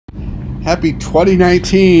Happy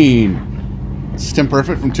 2019! This is Tim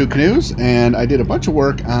Perfect from Two Canoes, and I did a bunch of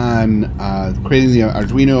work on creating the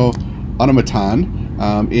Arduino Automaton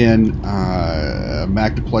in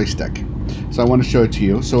Mac Deploy Stick. So I want to show it to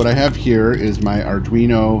you. So what I have here is my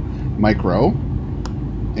Arduino Micro,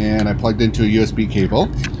 and I plugged into a USB cable,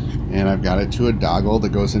 and I've got it to a dongle that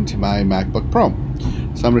goes into my MacBook Pro.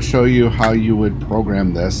 So I'm going to show you how you would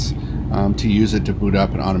program this to use it to boot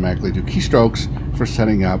up and automatically do keystrokes for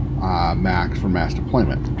setting up Mac for mass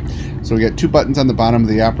deployment. So we got two buttons on the bottom of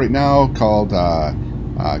the app right now called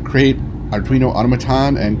Create Arduino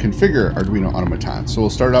Automaton and Configure Arduino Automaton. So we'll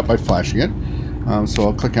start out by flashing it. So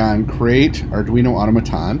I'll click on Create Arduino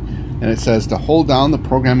Automaton, and it says to hold down the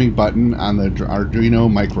programming button on the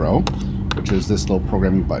Arduino Micro, which is this little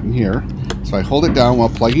programming button here. So I hold it down while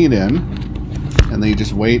plugging it in, and then you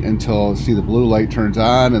just wait until see the blue light turns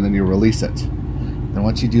on, and then you release it. Then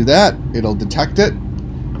once you do that, it'll detect it,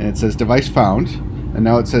 and it says device found, and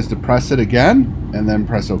now it says to press it again and then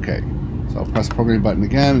press OK. So I'll press the programming button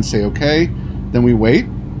again and say OK. Then we wait,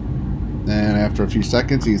 and after a few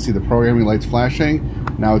seconds you can see the programming lights flashing.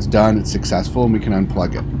 Now it's done, it's successful, and we can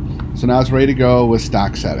unplug it. So now it's ready to go with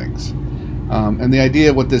stock settings. And the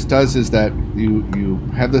idea of what this does is that you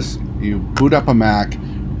boot up a Mac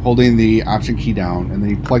holding the Option key down, and then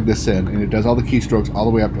you plug this in, and it does all the keystrokes all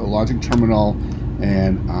the way up to launching terminal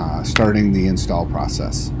and starting the install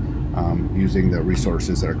process using the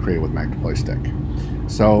resources that are created with Mac Deploy Stick.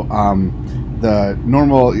 So the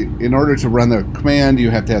normal, in order to run the command, you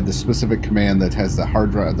have to have the specific command that has the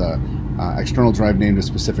hard drive, the external drive named a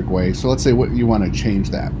specific way. So let's say what you want to change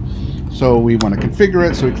that. So we want to configure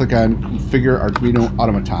it, so we click on Configure Arduino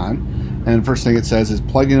Automaton, and the first thing it says is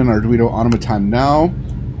plug in an Arduino Automaton now,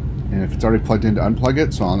 and if it's already plugged in, to unplug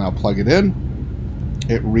it. So I'll now plug it in.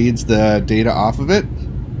 It reads the data off of it,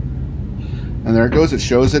 and there it goes. It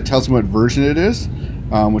shows it, tells me what version it is,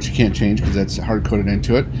 which you can't change because that's hard-coded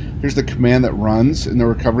into it. Here's the command that runs in the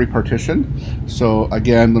recovery partition. So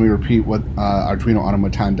again, let me repeat what Arduino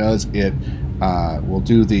Automaton does. It will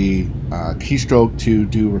do the keystroke to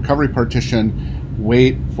do recovery partition,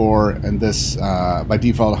 wait for, and this by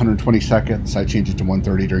default 120 seconds. I changed it to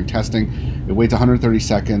 130 during testing. It waits 130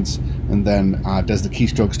 seconds and then does the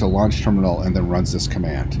keystrokes to launch terminal and then runs this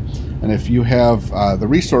command. And if you have the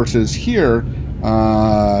resources here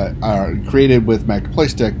are created with Mac Deploy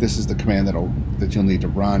Stick, this is the command that you'll need to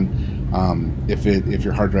run if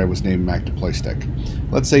your hard drive was named Mac Deploy Stick.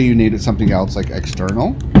 Let's say you needed something else like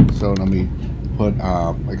external. So let me put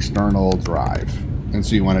external drive. And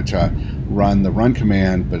so you want it to run the run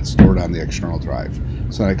command, but it's stored on the external drive.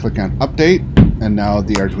 So I click on update, and now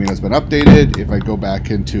the Arduino has been updated. If I go back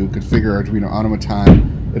into configure Arduino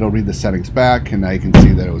Automaton, it'll read the settings back, and now you can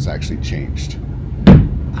see that it was actually changed.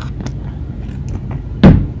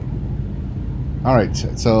 Alright,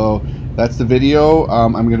 so that's the video.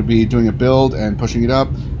 I'm going to be doing a build and pushing it up.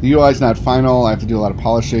 The UI is not final. I have to do a lot of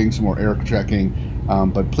polishing, some more error checking,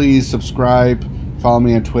 but please subscribe, follow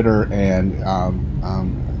me on Twitter, and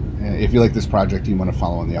if you like this project, you want to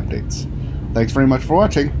follow on the updates. Thanks very much for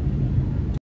watching.